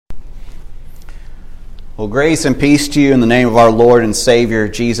Well, grace and peace to you in the name of our Lord and Savior,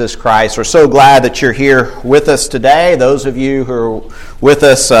 Jesus Christ. We're so glad that you're here with us today, those of you who are with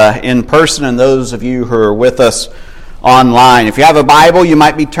us in person and those of you who are with us online. If you have a Bible, you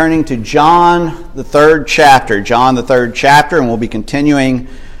might be turning to John, the third chapter, and we'll be continuing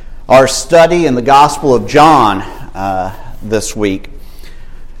our study in the Gospel of John this week.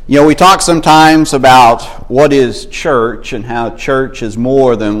 You know, we talk sometimes about what is church and how church is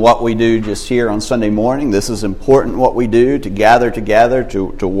more than what we do just here on Sunday morning. This is important what we do, to gather together,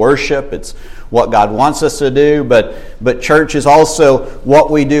 to worship. It's what God wants us to do, but church is also what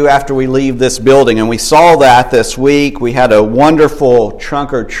we do after we leave this building. And we saw that this week. We had a wonderful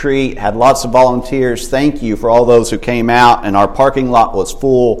trunk or treat, had lots of volunteers. Thank you for all those who came out, and our parking lot was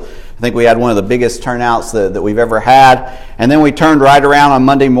full. I think we had one of the biggest turnouts that we've ever had. And then we turned right around on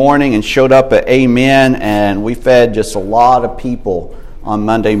Monday morning and showed up at Amen, and we fed just a lot of people on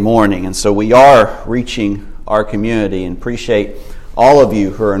Monday morning. And so we are reaching our community, and appreciate all of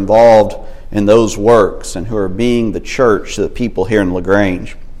you who are involved in those works and who are being the church to the people here in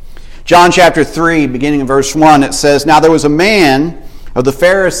LaGrange. John chapter 3, beginning in verse 1, it says, "Now there was a man of the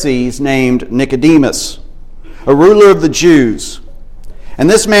Pharisees named Nicodemus, a ruler of the Jews. And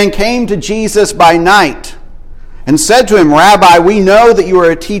this man came to Jesus by night and said to him, 'Rabbi, we know that you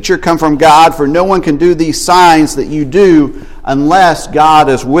are a teacher come from God, for no one can do these signs that you do unless God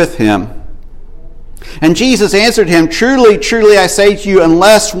is with him.' And Jesus answered him, 'Truly, truly, I say to you,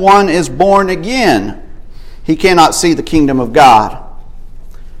 unless one is born again, he cannot see the kingdom of God.'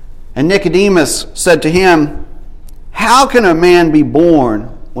 And Nicodemus said to him, 'How can a man be born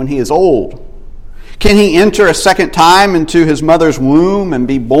when he is old? Can he enter a second time into his mother's womb and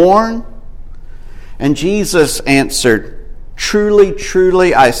be born?' And Jesus answered, 'Truly,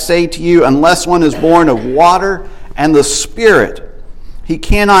 truly, I say to you, unless one is born of water and the Spirit, he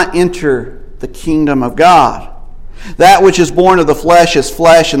cannot enter the kingdom of God. That which is born of the flesh is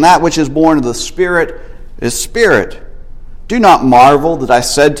flesh, and that which is born of the Spirit is spirit. Do not marvel that I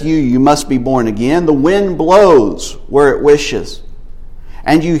said to you, you must be born again. The wind blows where it wishes,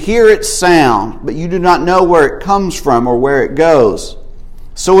 and you hear its sound, but you do not know where it comes from or where it goes.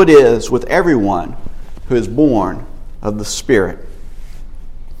 So it is with everyone who is born of the Spirit.'"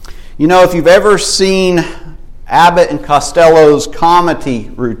 You know, if you've ever seen Abbott and Costello's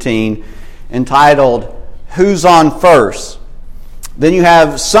comedy routine entitled "Who's on First?", then you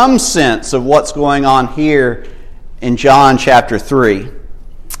have some sense of what's going on here in John chapter 3.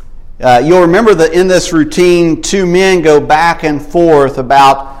 You'll remember that in this routine, two men go back and forth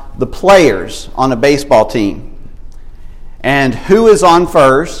about the players on a baseball team. And who is on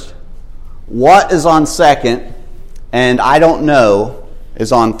first, what is on second, and I don't know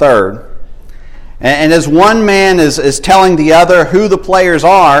is on third. And as one man is telling the other who the players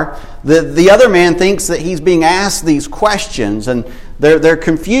are, the other man thinks that he's being asked these questions, and they're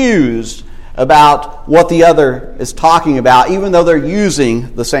confused about what the other is talking about, even though they're using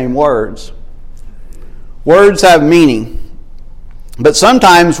the same words. Words have meaning, but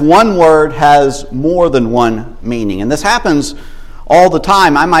sometimes one word has more than one meaning. And this happens all the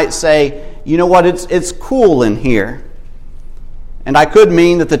time. I might say, you know what, it's cool in here. And I could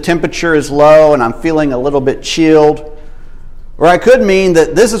mean that the temperature is low and I'm feeling a little bit chilled. Or I could mean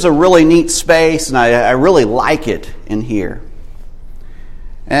that this is a really neat space and I really like it in here.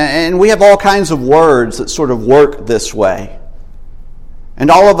 And we have all kinds of words that sort of work this way.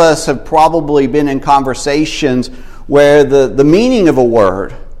 And all of us have probably been in conversations where the meaning of a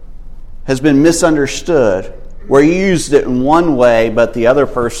word has been misunderstood, where you used it in one way, but the other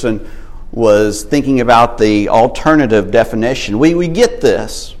person was thinking about the alternative definition. We get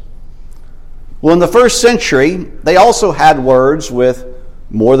this. Well, in the first century, they also had words with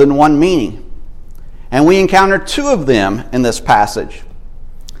more than one meaning. And we encounter two of them in this passage.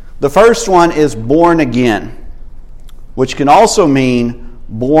 The first one is born again, which can also mean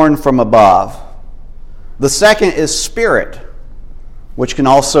born from above. The second is spirit, which can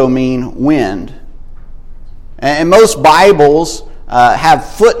also mean wind. And most Bibles have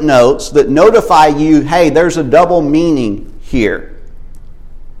footnotes that notify you, hey, there's a double meaning here.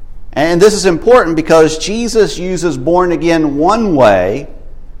 And this is important because Jesus uses born again one way,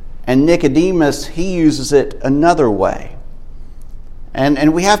 and Nicodemus, he uses it another way.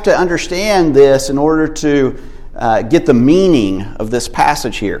 And we have to understand this in order to get the meaning of this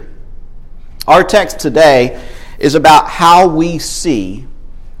passage here. Our text today is about how we see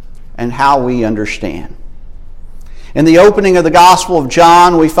and how we understand. In the opening of the Gospel of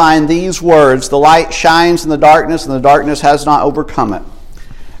John, we find these words, "The light shines in the darkness, and the darkness has not overcome it."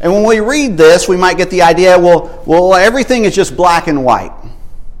 And when we read this, we might get the idea, well, everything is just black and white.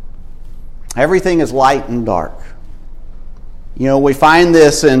 Everything is light and dark. We find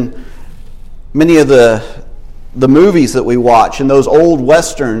this in many of the movies that we watch, in those old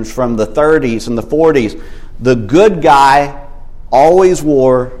westerns from the 30s and the 40s. The good guy always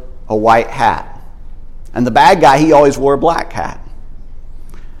wore a white hat, and the bad guy, he always wore a black hat.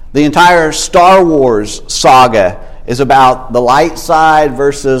 The entire Star Wars saga is about the light side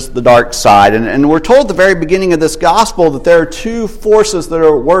versus the dark side. And we're told at the very beginning of this gospel that there are two forces that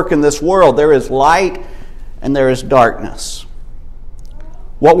are at work in this world. There is light and there is darkness.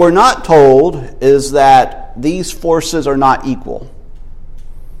 What we're not told is that these forces are not equal.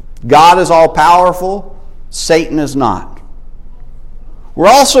 God is all-powerful, Satan is not. We're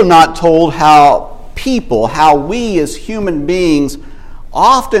also not told how we as human beings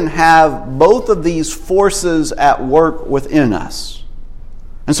often have both of these forces at work within us.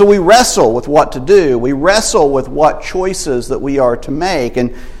 And so we wrestle with what to do. We wrestle with what choices that we are to make.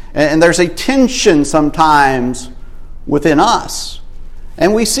 And there's a tension sometimes within us.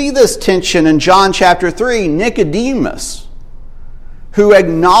 And we see this tension in John chapter 3. Nicodemus, who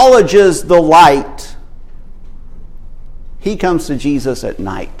acknowledges the light, he comes to Jesus at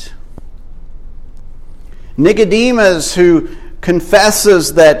night. Nicodemus, who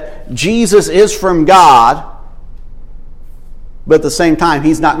confesses that Jesus is from God, but at the same time,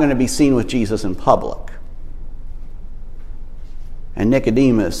 he's not going to be seen with Jesus in public. And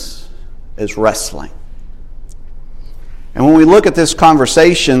Nicodemus is wrestling. And when we look at this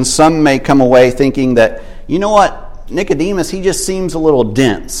conversation, some may come away thinking that, Nicodemus, he just seems a little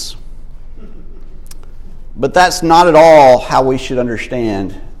dense. But that's not at all how we should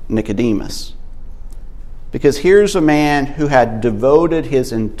understand Nicodemus. Because here's a man who had devoted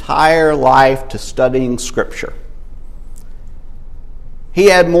his entire life to studying Scripture. He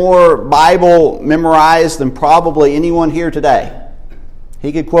had more Bible memorized than probably anyone here today.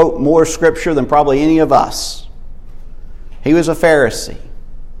 He could quote more Scripture than probably any of us. He was a Pharisee.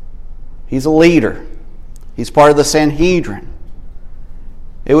 He's a leader. He's part of the Sanhedrin.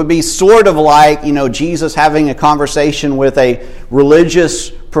 It would be sort of like, Jesus having a conversation with a religious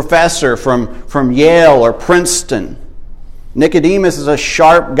professor from Yale or Princeton. Nicodemus is a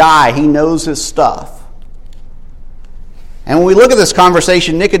sharp guy. He knows his stuff. And when we look at this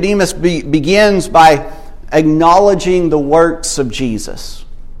conversation, Nicodemus begins by acknowledging the works of Jesus.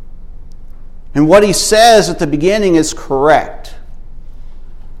 And what he says at the beginning is correct.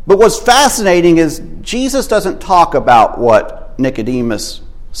 But what's fascinating is Jesus doesn't talk about what Nicodemus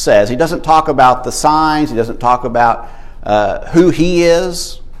says. He doesn't talk about the signs. He doesn't talk about who he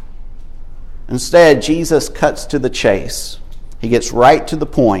is. Instead, Jesus cuts to the chase. He gets right to the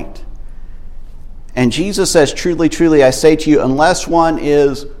point. And Jesus says, "Truly, truly, I say to you, unless one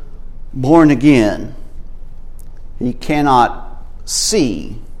is born again, he cannot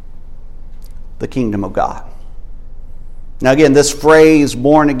see the kingdom of God." Now again, this phrase,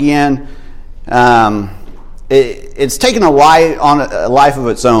 born again, it's taken a life of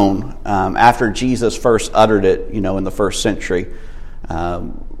its own after Jesus first uttered it, in the first century.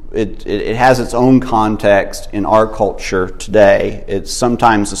 It has its own context in our culture today. It's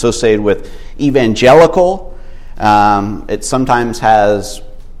sometimes associated with evangelical. It sometimes has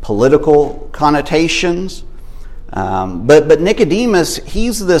political connotations. But Nicodemus,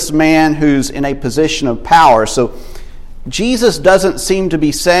 he's this man who's in a position of power. So Jesus doesn't seem to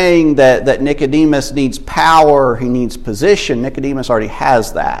be saying that Nicodemus needs power, he needs position. Nicodemus already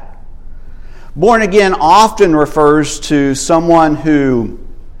has that. Born again often refers to someone who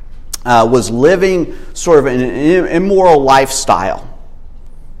was living sort of an immoral lifestyle.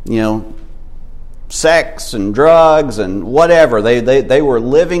 Sex and drugs and whatever. They were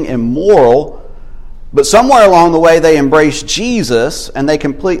living immoral, but somewhere along the way they embraced Jesus and they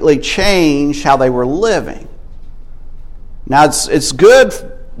completely changed how they were living. Now, it's good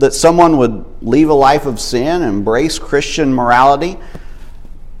that someone would leave a life of sin and embrace Christian morality,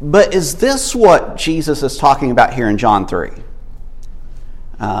 but is this what Jesus is talking about here in John 3?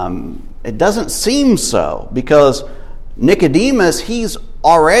 It doesn't seem so, because Nicodemus, he's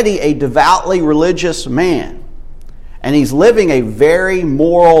already a devoutly religious man, and he's living a very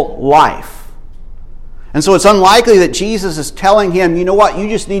moral life. And so it's unlikely that Jesus is telling him, you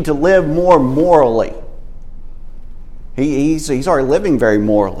just need to live more morally. He's already living very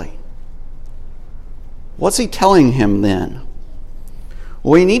morally. What's he telling him then?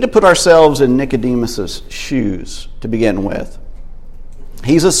 Well, we need to put ourselves in Nicodemus's shoes to begin with.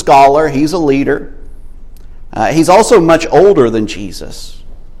 He's a scholar. He's a leader. He's also much older than Jesus.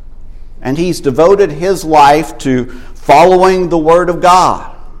 And he's devoted his life to following the Word of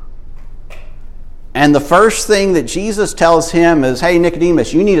God. And the first thing that Jesus tells him is, hey,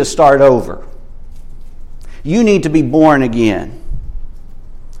 Nicodemus, you need to start over. You need to be born again.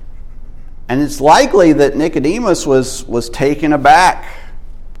 And it's likely that Nicodemus was taken aback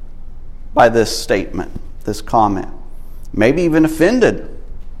by this statement, this comment. Maybe even offended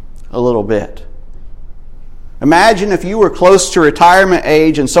a little bit. Imagine if you were close to retirement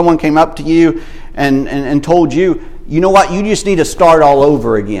age and someone came up to you and told you, you know what, you just need to start all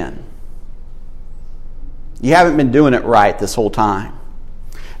over again. You haven't been doing it right this whole time.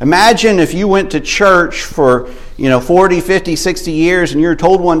 Imagine if you went to church for 40, 50, 60 years and you're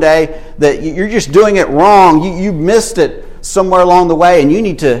told one day that you're just doing it wrong. You missed it somewhere along the way and you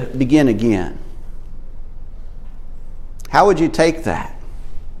need to begin again. How would you take that?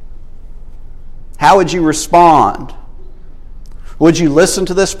 How would you respond? Would you listen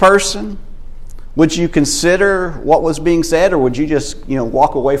to this person? Would you consider what was being said, or would you just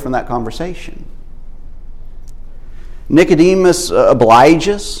walk away from that conversation? Nicodemus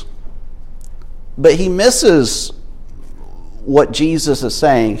obliges, but he misses what Jesus is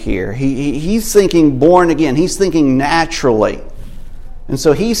saying here. He's thinking born again. He's thinking naturally. And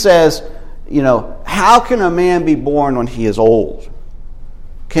so he says, how can a man be born when he is old?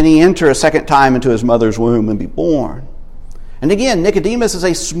 Can he enter a second time into his mother's womb and be born? And again, Nicodemus is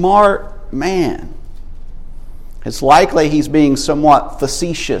a smart man. It's likely he's being somewhat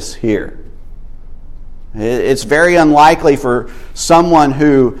facetious here. It's very unlikely for someone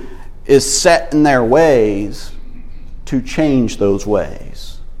who is set in their ways to change those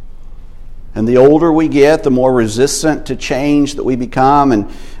ways. And the older we get, the more resistant to change that we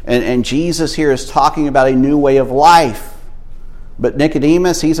become. And Jesus here is talking about a new way of life. But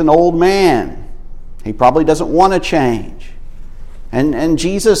Nicodemus, he's an old man. He probably doesn't want to change. And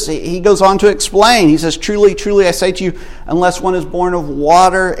Jesus, he goes on to explain. He says, truly, truly, I say to you, unless one is born of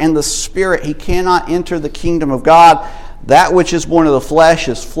water and the Spirit, he cannot enter the kingdom of God. That which is born of the flesh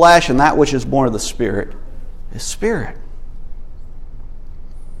is flesh, and that which is born of the Spirit is spirit.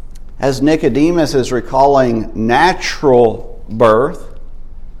 As Nicodemus is recalling natural birth,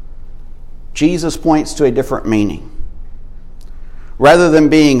 Jesus points to a different meaning. Rather than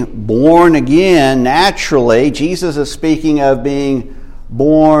being born again naturally, Jesus is speaking of being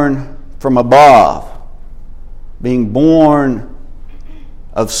born from above, being born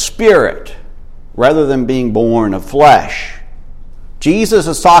of spirit, rather than being born of flesh. Jesus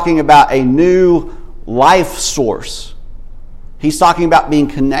is talking about a new life source. He's talking about being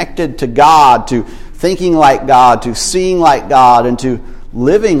connected to God, to thinking like God, to seeing like God, and to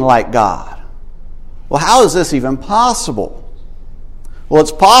living like God. Well, how is this even possible? Well,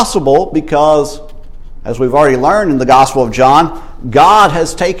 it's possible because, as we've already learned in the Gospel of John, God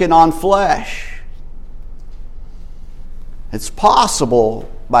has taken on flesh. It's possible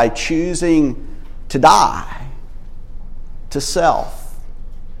by choosing to die to self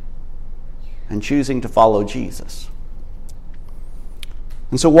and choosing to follow Jesus.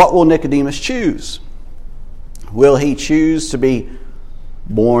 And so what will Nicodemus choose? Will he choose to be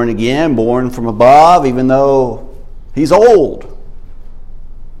born again, born from above, even though he's old?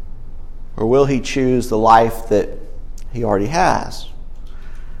 Or will he choose the life that he already has?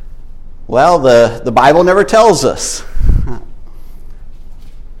 Well, the Bible never tells us.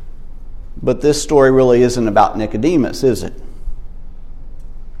 But this story really isn't about Nicodemus, is it?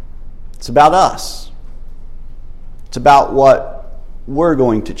 It's about us. It's about what we're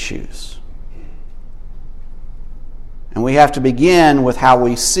going to choose. And we have to begin with how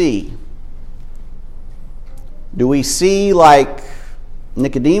we see. Do we see like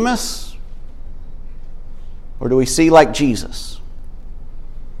Nicodemus? Or do we see like Jesus?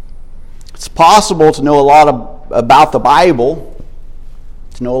 It's possible to know a lot about the Bible,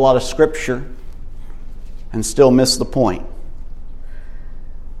 to know a lot of Scripture, and still miss the point.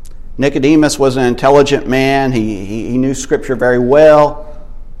 Nicodemus was an intelligent man. He knew Scripture very well,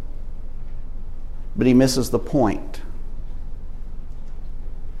 but he misses the point.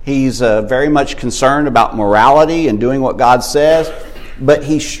 He's very much concerned about morality and doing what God says, but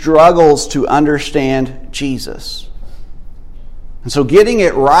he struggles to understand Jesus. And so getting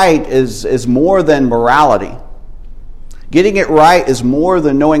it right is more than morality. Getting it right is more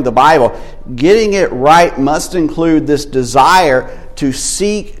than knowing the Bible. Getting it right must include this desire to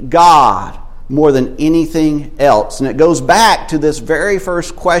seek God more than anything else. And it goes back to this very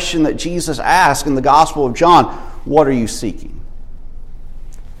first question that Jesus asked in the Gospel of John. What are you seeking?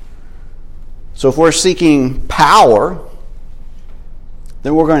 So if we're seeking power,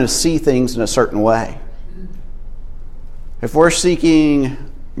 then we're going to see things in a certain way. If we're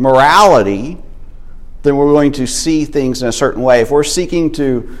seeking morality, then we're going to see things in a certain way. If we're seeking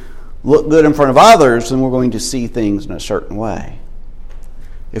to look good in front of others, then we're going to see things in a certain way.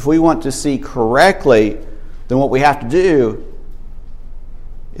 If we want to see correctly, then what we have to do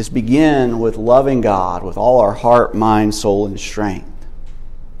is begin with loving God with all our heart, mind, soul, and strength.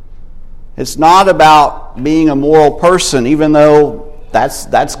 It's not about being a moral person, even though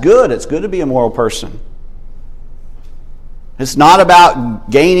that's good. It's good to be a moral person. It's not about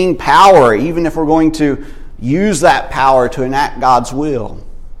gaining power, even if we're going to use that power to enact God's will.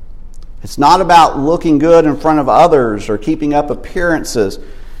 It's not about looking good in front of others or keeping up appearances.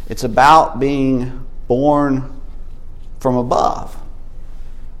 It's about being born from above.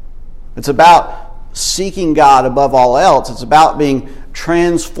 It's about seeking God above all else. It's about being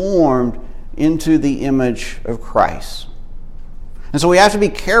transformed into the image of Christ. And so we have to be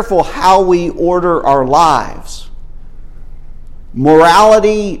careful how we order our lives.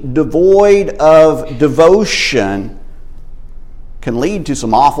 Morality devoid of devotion can lead to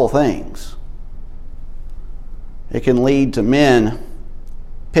some awful things. It can lead to men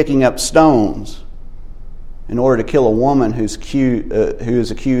picking up stones in order to kill a woman who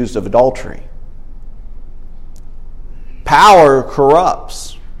is accused of adultery. Power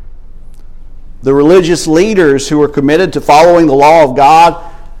corrupts. The religious leaders who are committed to following the law of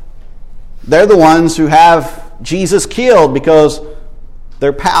God, they're the ones who have Jesus killed because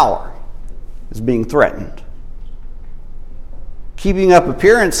their power is being threatened. Keeping up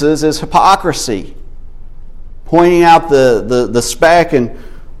appearances is hypocrisy. Pointing out the speck in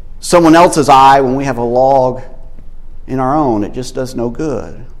someone else's eye when we have a log in our own, it just does no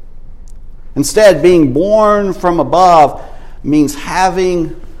good. Instead, being born from above means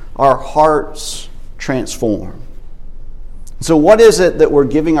having our hearts transformed. So what is it that we're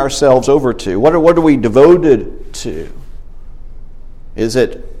giving ourselves over to? What are we devoted to? Is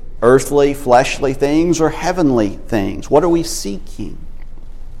it earthly, fleshly things or heavenly things? What are we seeking?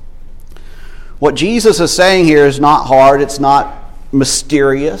 What Jesus is saying here is not hard. It's not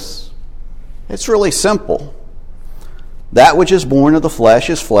mysterious. It's really simple. That which is born of the flesh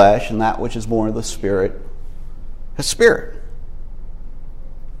is flesh, and that which is born of the Spirit is spirit.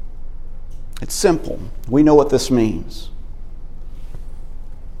 It's simple. We know what this means.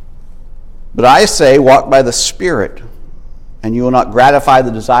 But I say, walk by the Spirit, and you will not gratify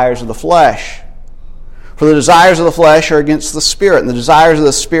the desires of the flesh. For the desires of the flesh are against the Spirit, and the desires of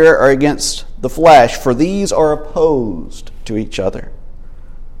the Spirit are against the flesh, for these are opposed to each other,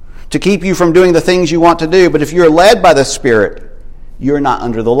 to keep you from doing the things you want to do. But if you are led by the Spirit, you are not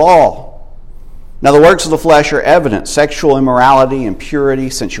under the law. Now the works of the flesh are evident: sexual immorality, impurity,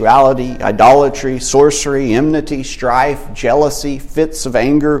 sensuality, idolatry, sorcery, enmity, strife, jealousy, fits of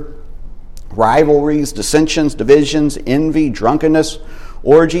anger, rivalries, dissensions, divisions, envy, drunkenness,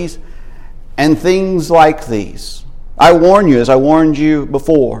 orgies, and things like these. I warn you, as I warned you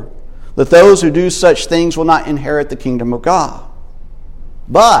before, that those who do such things will not inherit the kingdom of God.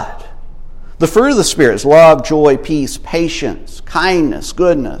 But the fruit of the Spirit is love, joy, peace, patience, kindness,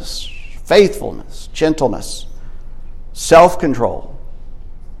 goodness, faithfulness, gentleness, self-control.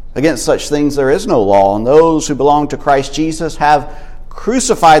 Against such things there is no law, and those who belong to Christ Jesus have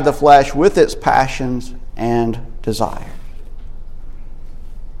crucified the flesh with its passions and desires.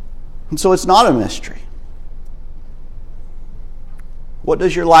 And so it's not a mystery. What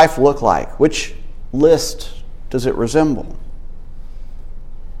does your life look like? Which list does it resemble?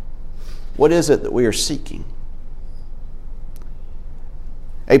 What is it that we are seeking?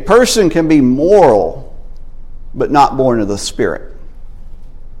 A person can be moral, but not born of the Spirit.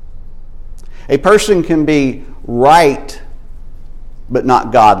 A person can be right, but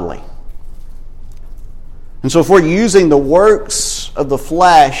not godly. And so if we're using the works of the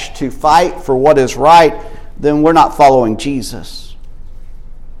flesh to fight for what is right, then we're not following Jesus.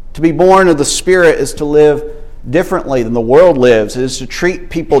 To be born of the Spirit is to live differently than the world lives. It is to treat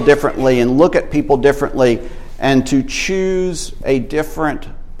people differently and look at people differently and to choose a different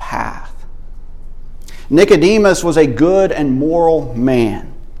path. Nicodemus was a good and moral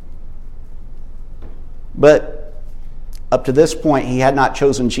man. But up to this point, he had not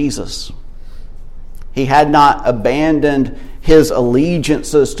chosen Jesus. He had not abandoned his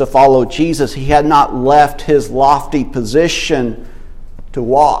allegiances to follow Jesus. He had not left his lofty position to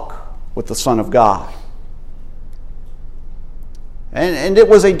walk with the Son of God. And it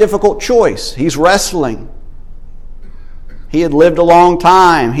was a difficult choice. He's wrestling. He had lived a long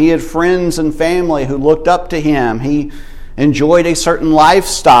time. He had friends and family who looked up to him. He enjoyed a certain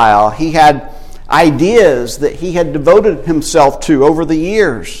lifestyle. He had ideas that he had devoted himself to over the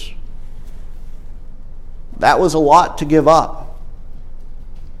years. That was a lot to give up.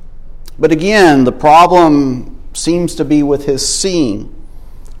 But again, the problem seems to be with his seeing.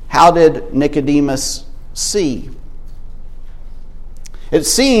 how did Nicodemus see? It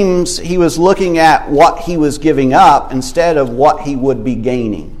seems he was looking at what he was giving up instead of what he would be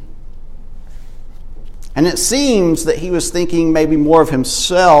gaining. And it seems that he was thinking maybe more of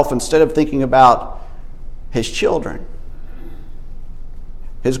himself instead of thinking about his children,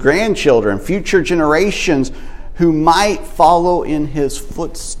 his grandchildren, future generations who might follow in his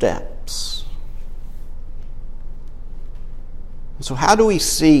footsteps. So how do we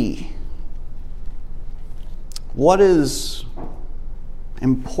see? What is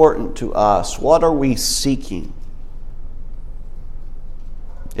important to us? What are we seeking?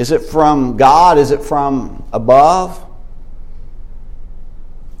 Is it from God? Is it from above?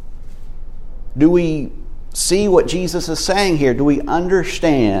 Do we see what Jesus is saying here? Do we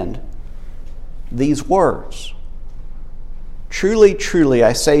understand these words? Truly, truly,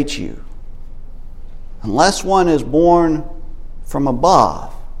 I say to you, unless one is born from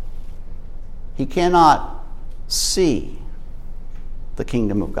above, he cannot see the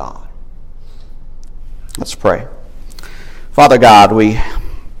kingdom of God. Let's pray. Father God, we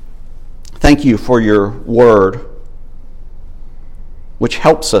thank you for your word, which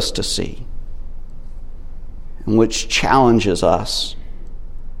helps us to see and which challenges us.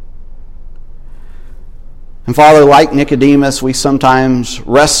 And Father, like Nicodemus, we sometimes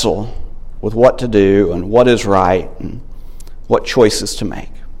wrestle with what to do and what is right and what choices to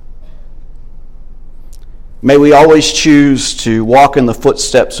make. May we always choose to walk in the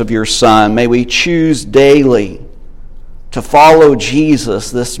footsteps of your Son. May we choose daily to follow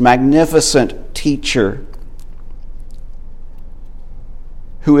Jesus, this magnificent teacher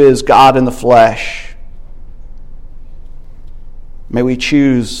who is God in the flesh. May we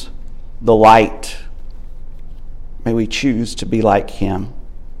choose the light. May we choose to be like him.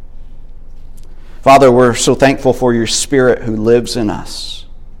 Father, we're so thankful for your Spirit who lives in us.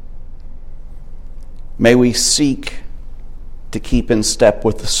 May we seek to keep in step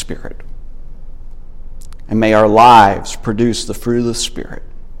with the Spirit. And may our lives produce the fruit of the Spirit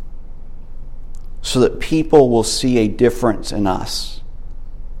so that people will see a difference in us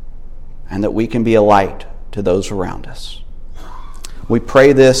and that we can be a light to those around us. We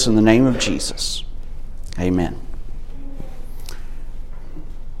pray this in the name of Jesus. Amen.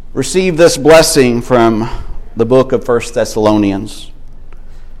 Receive this blessing from the book of 1 Thessalonians.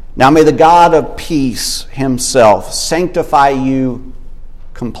 Now may the God of peace himself sanctify you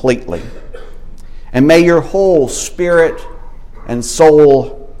completely. And may your whole spirit and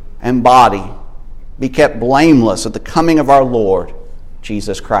soul and body be kept blameless at the coming of our Lord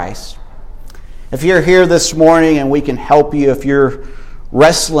Jesus Christ. If you're here this morning and we can help you, if you're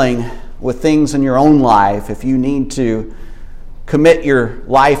wrestling with things in your own life, if you need to commit your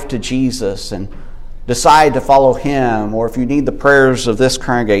life to Jesus and decide to follow him, or if you need the prayers of this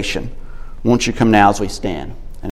congregation, won't you come now as we stand?